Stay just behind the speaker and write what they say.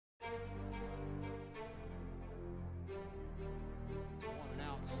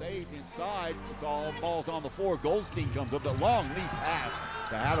saved inside. It's all balls on the floor. Goldstein comes up, the long lead pass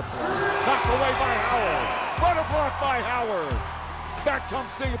to Adapor. Knocked away by Howard. What a block by Howard. Back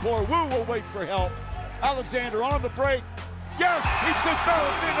comes Singapore. Wu will wait for help. Alexander on the break. Yes, keeps his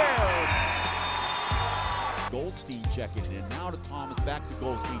balance in there. Goldstein checking in. Now to Thomas, back to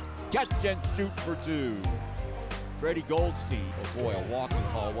Goldstein. Catch and shoot for two. Freddie Goldstein. Oh boy, a walking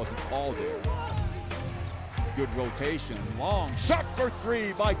call wasn't called there. Good rotation. Long shot for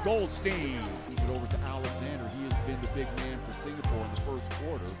three by Goldstein. Leave it over to Alexander. He has been the big man for Singapore in the first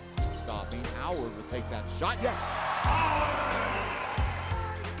quarter. Stopping. Howard will take that shot. Yes.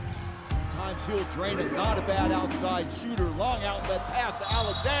 Sometimes he'll drain it. Not a bad outside shooter. Long outlet pass to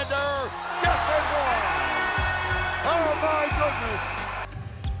Alexander. Yes, and one. Oh my goodness.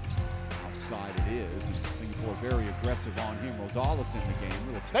 Outside it is. And Singapore very aggressive on him. Rosales in the game.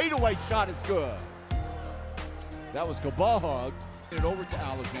 Little fadeaway shot is good. That was Kabahug. It over to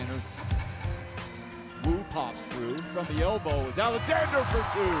Alexander. Wu pops through from the elbow. It's Alexander for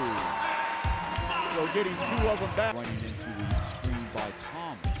two. So getting two of them back. Running into the screen by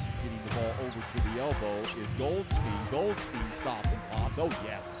Thomas. Getting the ball over to the elbow is Goldstein. Goldstein stops and pops. Oh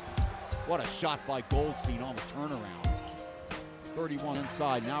yes. What a shot by Goldstein on the turnaround. 31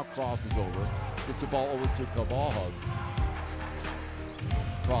 inside, now crosses over. Gets the ball over to Kabahug.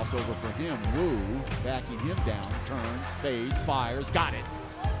 Crossover for him. Wu backing him down. Turns, fades, fires. Got it.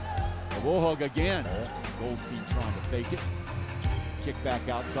 Kabahug again. Goldstein trying to fake it. Kick back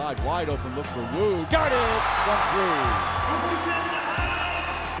outside. Wide open look for Wu. Got it from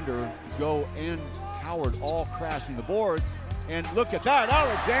three. Go and Howard all crashing the boards. And look at that.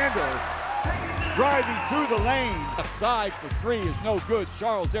 Alexander driving through the lane. Aside for three is no good.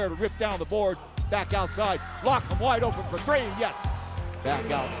 Charles there to rip down the board. Back outside. Lock him wide open for three. Yes.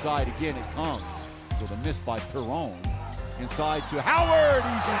 Back outside again it comes. So the miss by Perron. Inside to Howard,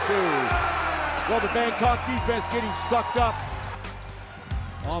 easy two. Well, the Bangkok defense getting sucked up.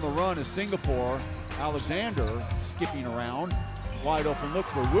 On the run is Singapore. Alexander skipping around. Wide open look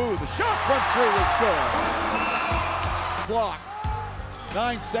for Wu. The shot from three is good. Block.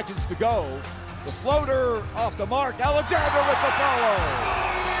 9 seconds to go. The floater off the mark. Alexander with the follow.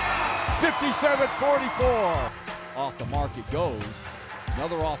 57-44. Off the mark it goes.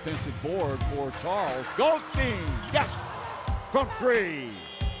 Another offensive board for Charles. Goldstein, yes, from three.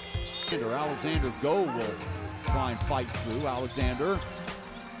 Alexander Go will try and fight through. Alexander,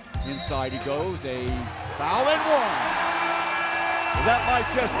 inside he goes, a foul and one. Well, that might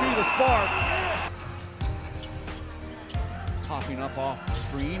just be the spark. Popping up off the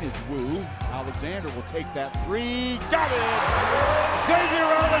screen is Wu. Alexander will take that three. Got it! Xavier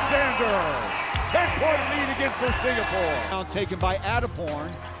Alexander! 10-point lead again for Singapore. Now taken by Adapor.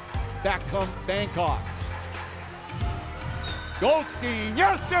 Back come Bangkok. Goldstein,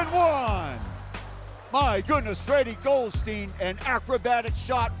 yes, and one! My goodness, Freddie Goldstein, an acrobatic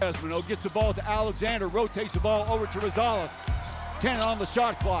shot. Esmino gets the ball to Alexander, rotates the ball over to Rosales. 10 on the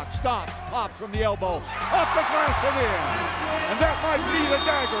shot clock, stops, pops from the elbow, off the glass and in. And that might be the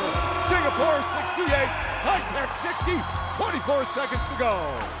dagger. Singapore 68, High Tech 60, 24 seconds to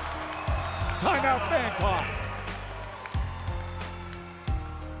go. Timeout Bangkok.